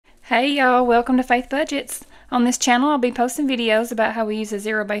Hey y'all, welcome to Faith Budgets. On this channel I'll be posting videos about how we use a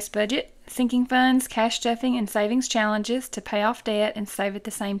zero-based budget, sinking funds, cash stuffing, and savings challenges to pay off debt and save at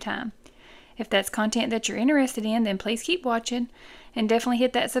the same time. If that's content that you're interested in, then please keep watching and definitely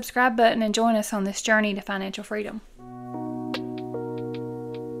hit that subscribe button and join us on this journey to financial freedom.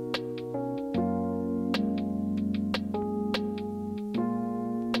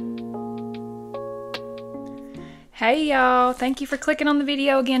 Hey y'all, thank you for clicking on the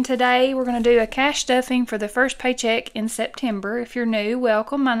video again today. We're going to do a cash stuffing for the first paycheck in September. If you're new,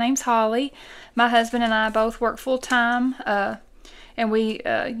 welcome. My name's Holly. My husband and I both work full-time and we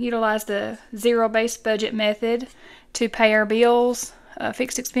utilize the zero-based budget method to pay our bills,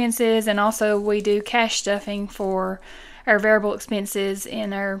 fixed expenses, and also we do cash stuffing for our variable expenses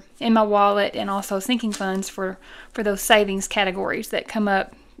in my wallet, and also sinking funds for those savings categories that come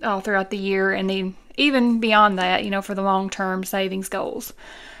up all throughout the year, and then even beyond that, for the long-term savings goals.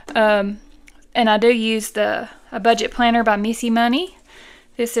 And I do use a budget planner by Missy.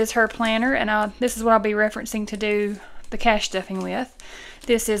 This is her planner, and this is what I'll be referencing to do the cash stuffing with.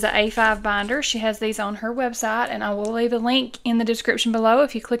 This is an A5 binder. She has these on her website, and I will leave a link in the description below.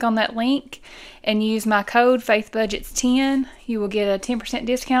 If you click on that link and use my code FaithBudgets10, you will get a 10%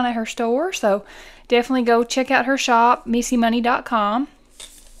 discount at her store. So definitely go check out her shop, missymoney.com.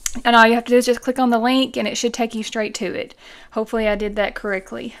 And all you have to do is just click on the link and it should take you straight to it. Hopefully I did that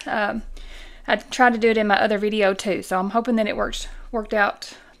correctly. I tried to do it in my other video too, so I'm hoping that it worked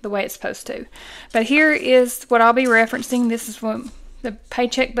out the way it's supposed to. But here is what I'll be referencing. This is the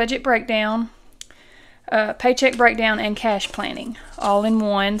paycheck budget breakdown, paycheck breakdown, and cash planning all in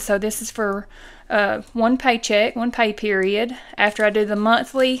one. So this is for one paycheck, one pay period. After I do the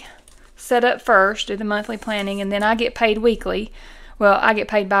monthly setup first, do the monthly planning, and then I get paid weekly. Well, I get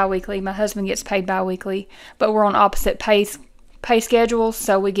paid bi-weekly. My husband gets paid bi-weekly, but we're on opposite pay schedules,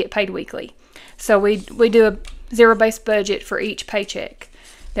 so we get paid weekly. So we do a zero-based budget for each paycheck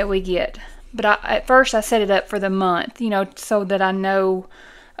that we get. But at first I set it up for the month, so that I know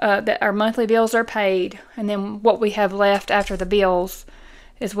that our monthly bills are paid, and then what we have left after the bills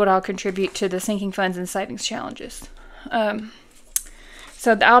is what I'll contribute to the sinking funds and savings challenges.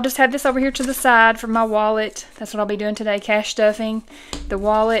 So I'll just have this over here to the side for my wallet. That's what I'll be doing today, cash stuffing, the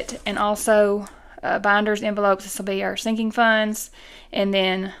wallet, and also binders, envelopes. This will be our sinking funds, and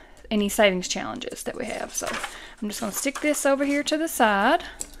then any savings challenges that we have. So I'm just going to stick this over here to the side.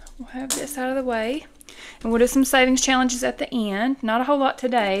 We'll have this out of the way. And we'll do some savings challenges at the end. Not a whole lot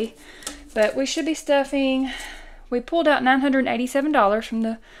today, but we should be stuffing. We pulled out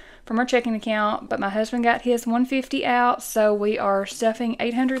 $987 from our checking account, but my husband got his $150 out, so we are stuffing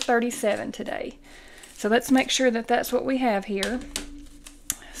 $837 today. So let's make sure that that's what we have here.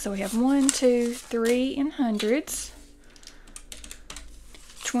 So we have 1, 2, 3 in hundreds.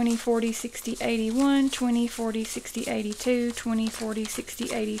 20, 40, 60, 81, 20, 40, 60, 82, 20, 40,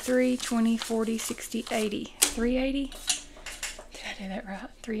 60, 83, 20, 40, 60, 80. 380? Did I do that right?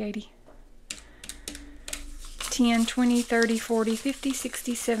 380. 10, 20, 30, 40, 50,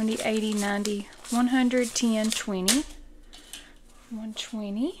 60, 70, 80, 90, 100, 10, 20,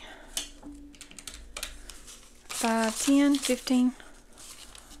 120, 5, 10, 15,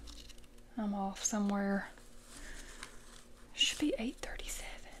 I'm off somewhere, should be 837.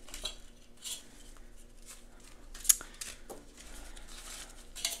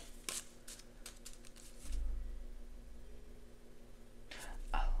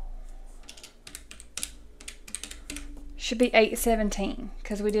 Should be 817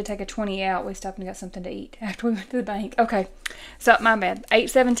 because we did take a 20 out. We stopped and got something to eat after we went to the bank. Okay, so my bad.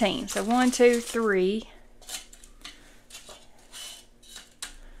 817. So 1, 2, 3.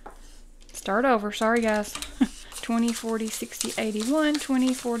 Start over. Sorry, guys. 20, 40, 60, 81,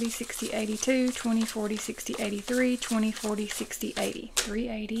 20, 40, 60, 82, 20, 40, 60, 83, 20, 40, 60, 80.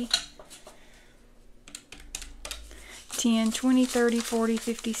 380. 10, 20, 30, 40,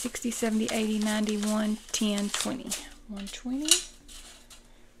 50, 60, 70, 80, 91, 10, 20. 120.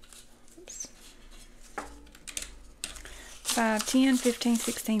 Oops. 5, 10, 15,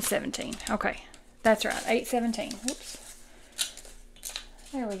 16, 17. Okay, that's right. 817. Whoops.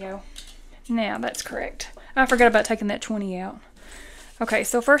 There we go. Now that's correct. I forgot about taking that 20 out. Okay,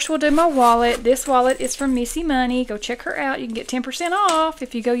 so first we'll do my wallet. This wallet is from Missy Money. Go check her out. You can get 10% off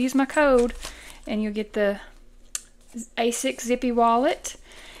if you go use my code, and you'll get the A6 Zippy wallet.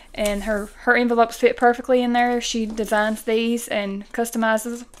 And her envelopes fit perfectly in there. She designs these and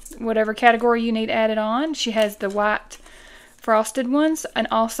customizes whatever category you need added on. She has the white frosted ones and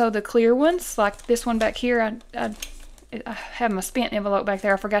also the clear ones, like this one back here. I have my spent envelope back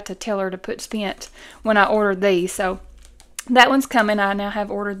there. I forgot to tell her to put spent when I ordered these, so that one's coming. I now have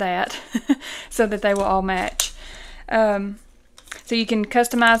ordered that so that they will all match. So you can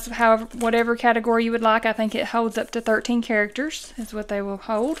customize whatever category you would like. I think it holds up to 13 characters is what they will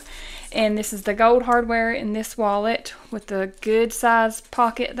hold. And this is the gold hardware in this wallet with the good size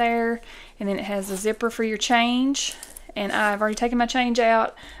pocket there. And then it has a zipper for your change. And I've already taken my change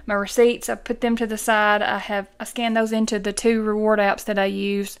out. My receipts, I put them to the side. I scanned those into the 2 reward apps that I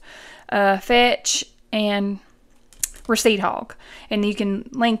use, Fetch and Receipt Hog. And you can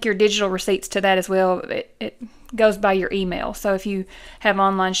link your digital receipts to that as well. It goes by your email. So if you have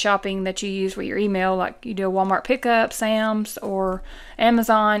online shopping that you use with your email, like you do a Walmart pickup, Sam's, or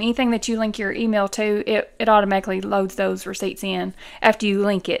Amazon, anything that you link your email to, it automatically loads those receipts in. After you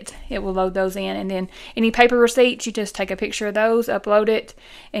link it, it will load those in. And then any paper receipts, you just take a picture of those, upload it,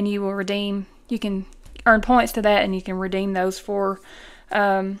 and you will redeem. You can earn points to that, and you can redeem those for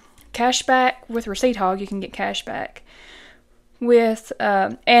cash back. With Receipt Hog, you can get cash back with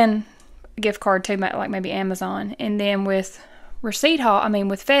and gift card too, like maybe Amazon. And then with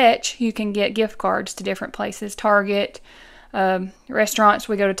with Fetch, you can get gift cards to different places. Target, restaurants.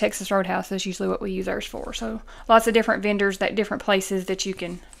 We go to Texas Roadhouse. That's usually what we use ours for. So lots of different vendors, different places that you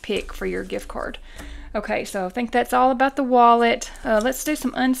can pick for your gift card. Okay, so I think that's all about the wallet. Let's do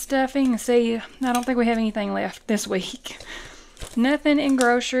some unstuffing and see. I don't think we have anything left this week. Nothing in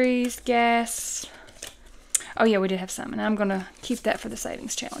groceries, gas. Oh yeah, we did have some, and I'm going to keep that for the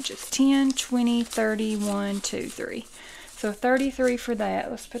savings challenges. 10, 20, 30, 1, 2, 3. So 33 for that.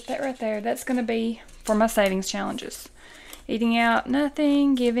 Let's put that right there. That's going to be for my savings challenges. Eating out,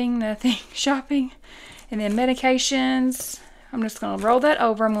 nothing. Giving, nothing. Shopping. And then medications. I'm just going to roll that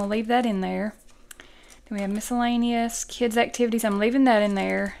over. I'm going to leave that in there. Then we have miscellaneous. Kids activities. I'm leaving that in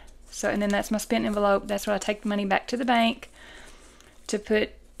there. And then that's my spent envelope. That's what I take the money back to the bank to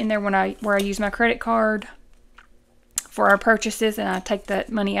put in there where I use my credit card for our purchases, and I take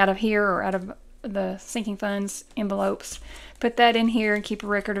that money out of here or out of the sinking funds envelopes, put that in here and keep a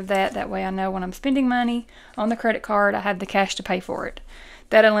record of that. That way I know when I'm spending money on the credit card, I have the cash to pay for it.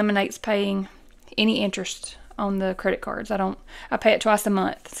 That eliminates paying any interest on the credit cards. I pay it twice a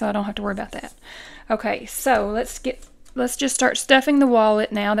month, so I don't have to worry about that. Okay, so let's just start stuffing the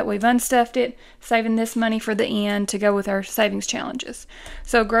wallet now that we've unstuffed it, saving this money for the end to go with our savings challenges.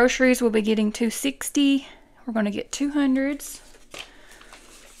 So groceries, we'll be getting $2.60. We're going to get 200s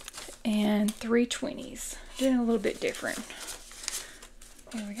and 3 20s. Doing a little bit different.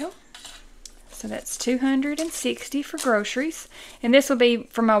 There we go. So that's 260 for groceries. And this will be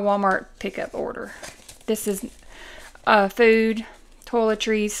for my Walmart pickup order. This is food,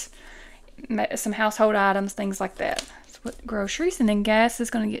 toiletries, some household items, things like that. That's what groceries. And then gas is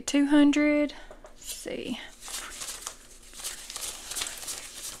going to get 200. Let's see.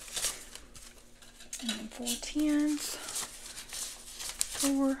 And then 4 10s.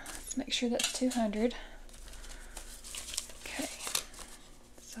 4. Let's make sure that's 200. Okay.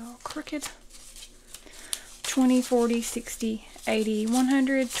 It's all crooked. 20, 40, 60, 80,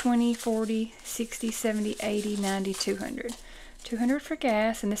 100, 20, 40, 60, 70, 80, 90, 200. 200 for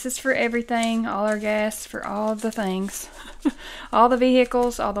gas, and this is for everything, all our gas for all the things. All the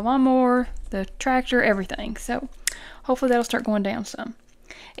vehicles, all the lawnmower, the tractor, everything. So hopefully that'll start going down some.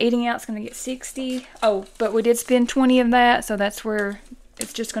 Eating out's going to get 60. Oh, but we did spend 20 of that, so that's where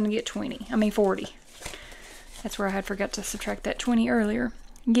it's just going to get 40. That's where I had forgot to subtract that 20 earlier.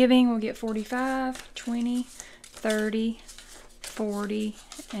 Giving will get 45, 20, 30, 40,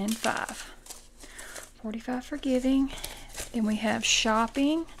 and 5. 45 for giving. Then we have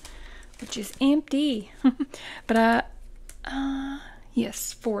shopping, which is empty. But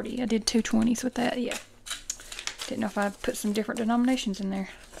yes, 40. I did 2 20s with that, yeah. Didn't know if I put some different denominations in there.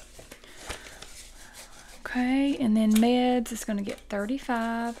 Okay, and then meds is going to get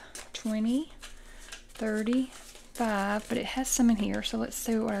 35, 20, 35, but it has some in here, so let's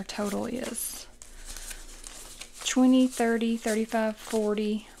see what our total is. 20, 30, 35,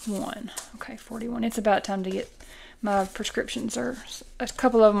 41. Okay, 41. It's about time to get my prescriptions. A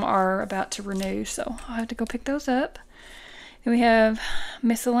couple of them are about to renew, so I'll have to go pick those up. Then we have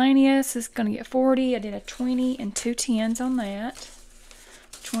miscellaneous is going to get 40. I did a 20 and 2 10s on that.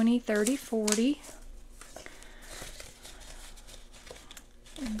 20, 30, 40.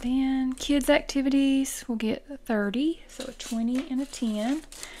 And then kids activities will get 30. So a 20 and a 10.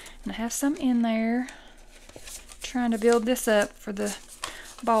 And I have some in there. Trying to build this up for the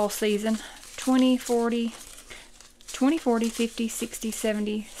ball season. 20, 40, 20, 40, 50, 60,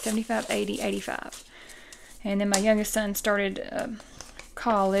 70, 75, 80, 85. And then my youngest son started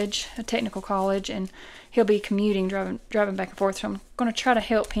college, a technical college, and he'll be commuting, driving back and forth. So I'm going to try to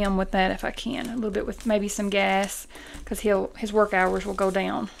help him with that if I can. A little bit with maybe some gas, because his work hours will go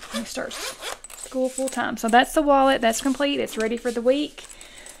down when he starts school full time. So that's the wallet. That's complete. It's ready for the week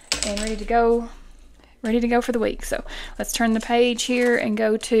and ready to go for the week. So let's turn the page here and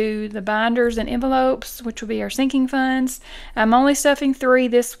go to the binders and envelopes, which will be our sinking funds. I'm only stuffing 3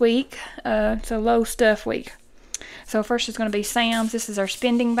 this week. It's a low stuff week. So first is going to be Sam's. This is our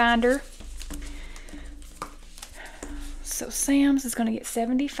spending binder. So Sam's is going to get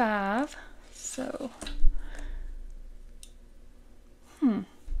 75. So,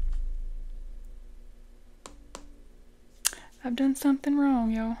 I've done something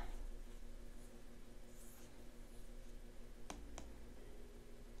wrong, y'all.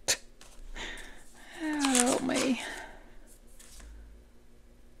 Help me.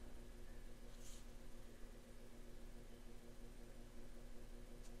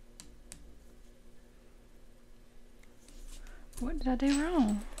 What did I do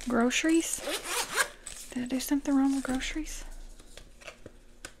wrong? Groceries? Did I do something wrong with groceries?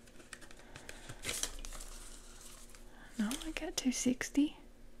 No, I got 260.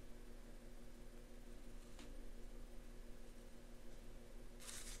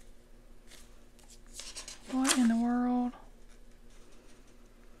 What in the world?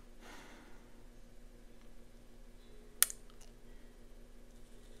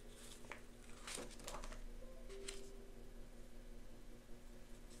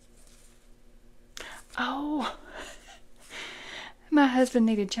 Oh, my husband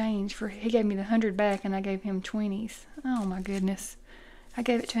needed change he gave me the 100 back and I gave him 20s. Oh my goodness. I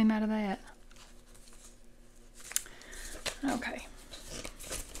gave it to him out of that. Okay.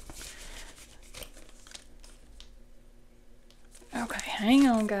 Okay, hang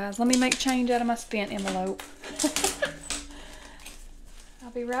on guys. Let me make change out of my spent envelope.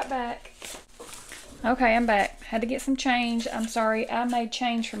 I'll be right back. Okay, I'm back. Had to get some change. I'm sorry, I made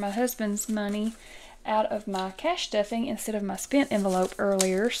change for my husband's money out of my cash stuffing instead of my spent envelope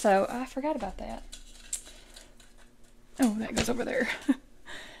earlier, so I forgot about that. Oh, that goes over there.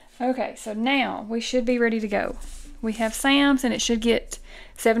 Okay, so now we should be ready to go. We have Sam's and it should get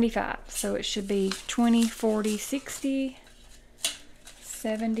 75. So it should be 20, 40, 60,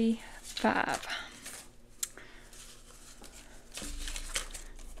 75.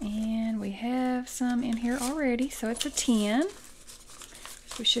 And we have some in here already, so it's a 10.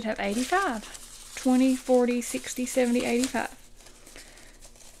 We should have 85. 20, 40, 60, 70, 85.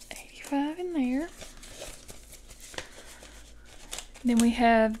 85 in there. Then we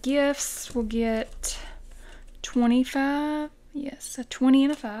have gifts. We'll get 25. Yes, a 20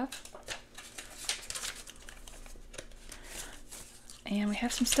 and a 5. And we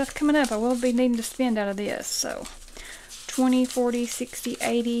have some stuff coming up. I will be needing to spend out of this. So 20, 40, 60,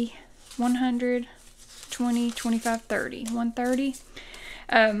 80, 100, 20, 25, 30. 130.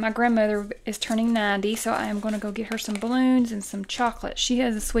 My grandmother is turning 90, so I am going to go get her some balloons and some chocolate. She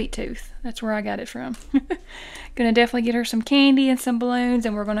has a sweet tooth. That's where I got it from. Going to definitely get her some candy and some balloons,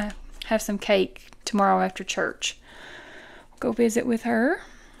 and we're going to have some cake tomorrow after church. Go visit with her.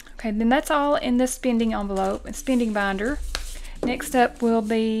 Okay, then that's all in the spending envelope and spending binder. Next up will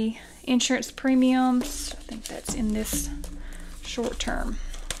be insurance premiums. I think that's in this short term.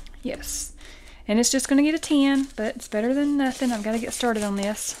 Yes. And it's just going to get a 10, but it's better than nothing. I've got to get started on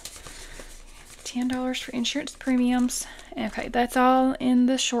this. $10 for insurance premiums. Okay, that's all in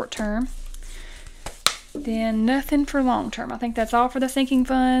the short term. Then nothing for long term. I think that's all for the sinking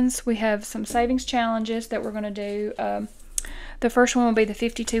funds. We have some savings challenges that we're going to do. The first one will be the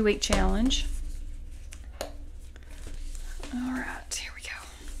 52-week challenge. All right, here we go.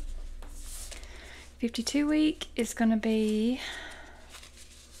 52-week is going to be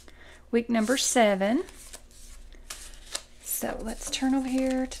week number 7. So let's turn over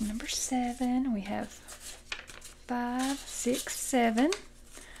here to number 7. We have 5, 6, 7.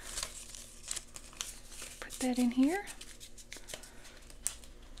 Put that in here.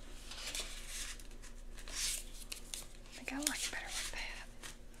 I think I like it better like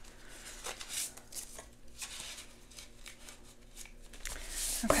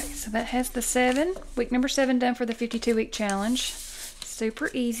that. Okay, so that has the 7. Week number 7 done for the 52-week challenge. Super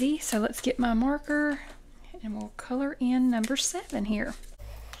easy. So let's get my marker and we'll color in number 7 here.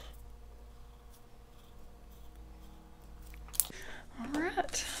 All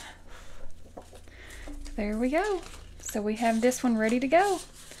right. There we go. So we have this one ready to go.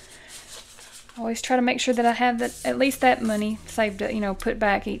 I always try to make sure that I have that, at least that money saved, put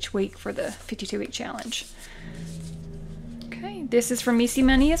back each week for the 52-week challenge. Okay, this is from Missy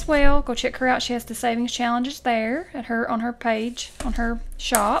Money as well. Go check her out. She has the savings challenges there on her page, on her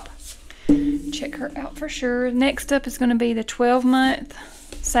shop. check her out for sure. Next up is going to be the 12-month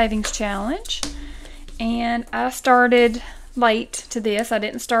savings challenge. And I started late to this. I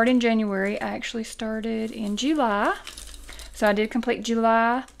didn't start in January. I actually started in July. So I did complete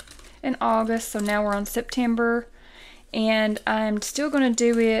July and August. So now we're on September. And I'm still going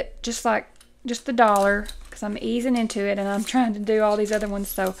to do it just the dollar, because I'm easing into it and I'm trying to do all these other ones.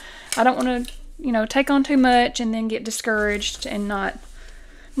 So I don't want to, you know, take on too much and then get discouraged and not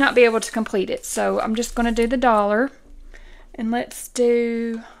be able to complete it. So I'm just going to do the dollar. And let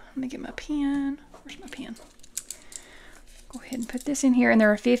me get my pen. Where's my pen? Go ahead and put this in here. And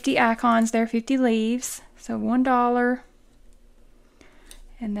there are 50 icons there, 50 leaves. So $1.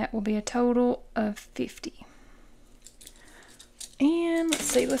 And that will be a total of 50. And let's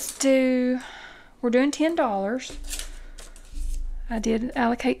see, we're doing $10. I did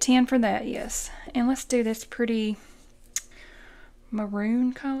allocate 10 for that, yes. And let's do this pretty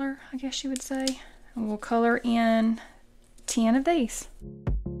maroon color, I guess you would say. And we'll color in 10 of these.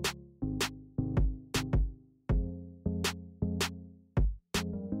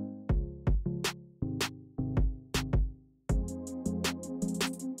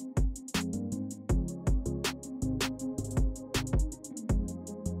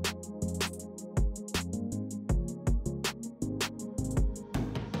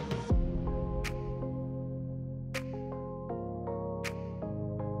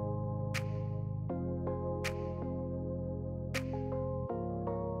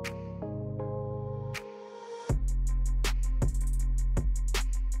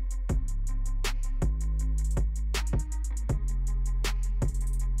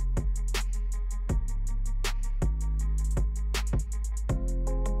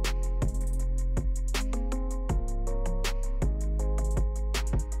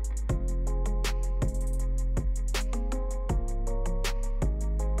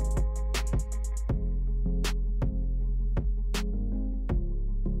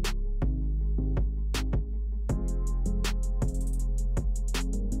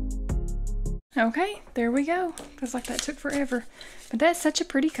 Okay, there we go. Feels like that took forever. But that's such a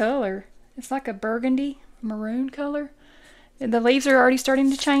pretty color. It's like a burgundy maroon color. The leaves are already starting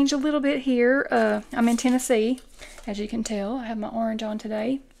to change a little bit here. I'm in Tennessee, as you can tell. I have my orange on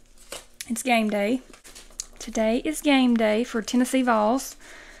today. It's game day. Today is game day for Tennessee Vols.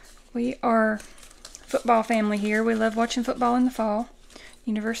 We are a football family here. We love watching football in the fall.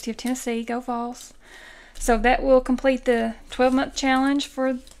 University of Tennessee, go Vols. So that will complete the 12-month challenge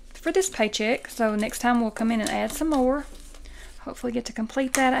for this paycheck. So next time we'll come in and add some more. Hopefully get to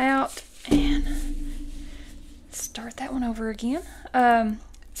complete that out and start that one over again.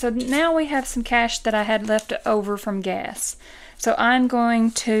 So now we have some cash that I had left over from gas. So I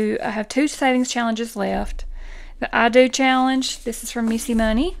have 2 savings challenges left. The I Do challenge, this is from Missy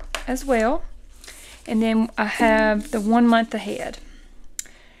Money as well. And then I have the 1 month ahead.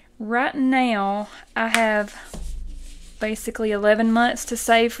 Right now I have basically 11 months to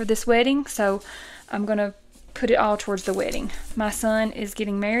save for this wedding, so I'm going to put it all towards the wedding. My son is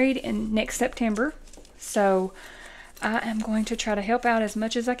getting married in next September, so I am going to try to help out as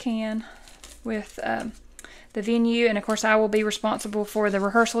much as I can with the venue, and of course I will be responsible for the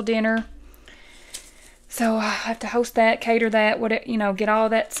rehearsal dinner. So I have to host that, cater that, get all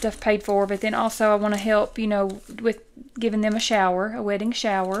that stuff paid for, but then also I want to help, with giving them a wedding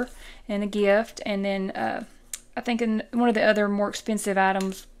shower and a gift, and then I think one of the other more expensive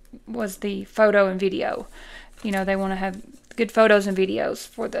items was the photo and video. They want to have good photos and videos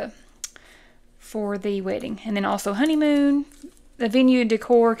for the wedding. And then also honeymoon. The venue and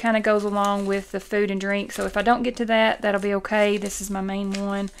decor kind of goes along with the food and drink. So if I don't get to that, that'll be okay. This is my main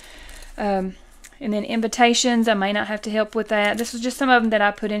one. And then invitations, I may not have to help with that. This was just some of them that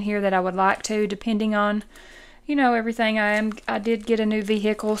I put in here that I would like to, depending on everything. I did get a new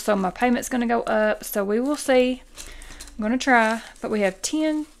vehicle, so my payment's going to go up, so we will see. I'm going to try, but we have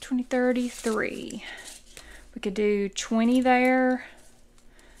 10, 20, 30, 3. We could do 20 there,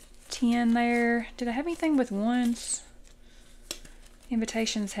 10 there. Did I have anything with ones?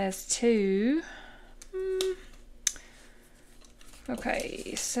 Invitations has 2.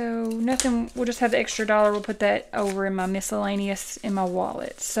 Okay, so nothing. We'll just have the extra $1. We'll put that over in my miscellaneous in my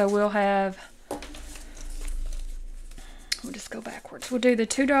wallet. So we'll just go backwards. We'll do the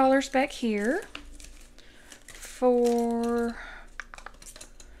 $2 back here for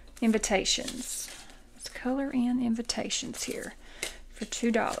invitations. Let's color in invitations here for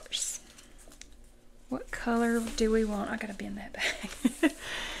 $2. What color do we want? I gotta bend that back.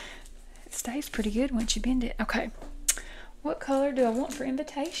 It stays pretty good once you bend it. Okay. What color do I want for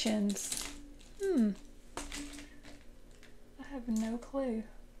invitations? I have no clue.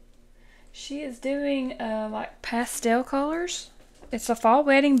 She is doing like pastel colors. It's a fall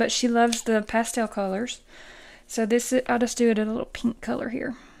wedding, but she loves the pastel colors. So this, I'll just do it a little pink color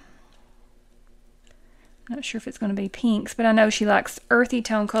here. Not sure if it's going to be pinks, but I know she likes earthy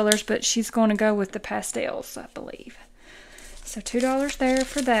tone colors, but she's going to go with the pastels, I believe. So $2 there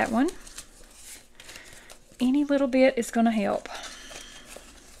for that one. Any little bit is going to help.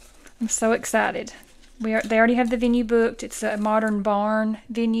 I'm so excited. They already have the venue booked. It's a modern barn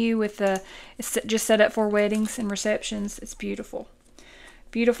venue with it's just set up for weddings and receptions. It's beautiful.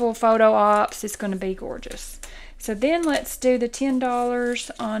 Beautiful photo ops. It's going to be gorgeous. So then let's do the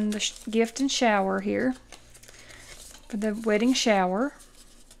 $10 on the gift and shower here. For the wedding shower.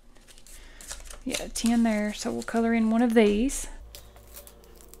 Yeah, 10 there. So we'll color in one of these.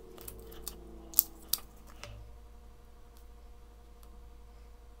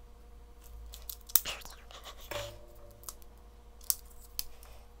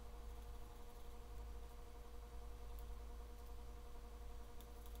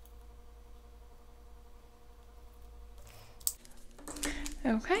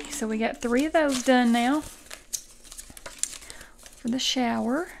 Okay, so we got 3 of those done now. For the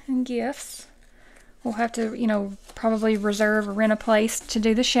shower and gifts. We'll have to, you know, probably reserve or rent a place to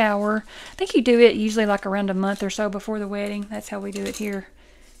do the shower. I think you do it usually like around a month or so before the wedding. That's how we do it here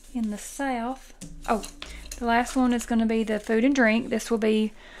in the South. Oh, the last one is going to be the food and drink. This will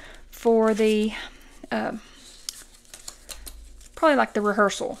be for the, probably like the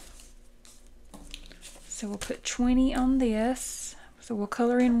rehearsal. So we'll put 20 on this. So we'll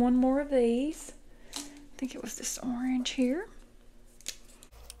color in one more of these. I think it was this orange here.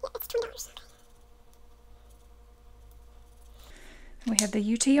 Yeah, it's $20. We have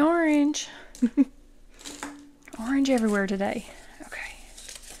the UT orange. Orange everywhere today. Okay.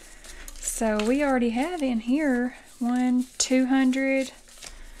 So we already have in here 200,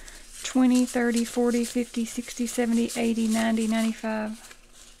 20, 30, 40, 50, 60, 70, 80, 90, 95,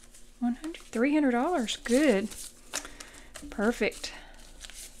 100, $300. Good. Perfect.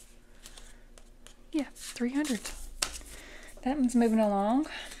 Yeah, 300. That one's moving along.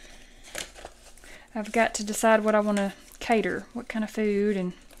 I've got to decide what I want to cater, what kind of food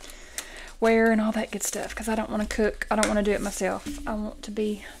and where and all that good stuff, because I don't want to cook. I don't want to do it myself. I want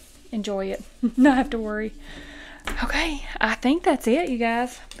to enjoy it, not have to worry. Okay, I think that's it, you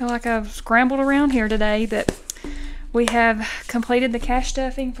guys. I feel like I've scrambled around here today, but we have completed the cash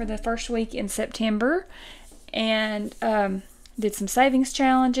stuffing for the first week in September, and did some savings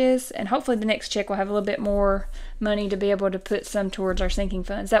challenges, and hopefully the next check will have a little bit more money to be able to put some towards our sinking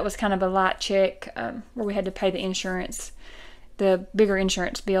funds. That was kind of a light check where we had to pay the insurance, the bigger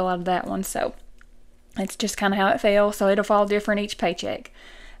insurance bill out of that one. So it's just kind of how it fell. So it'll fall different each paycheck.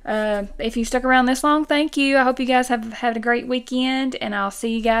 If you stuck around this long, thank you. I hope you guys have had a great weekend, and I'll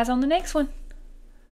see you guys on the next one.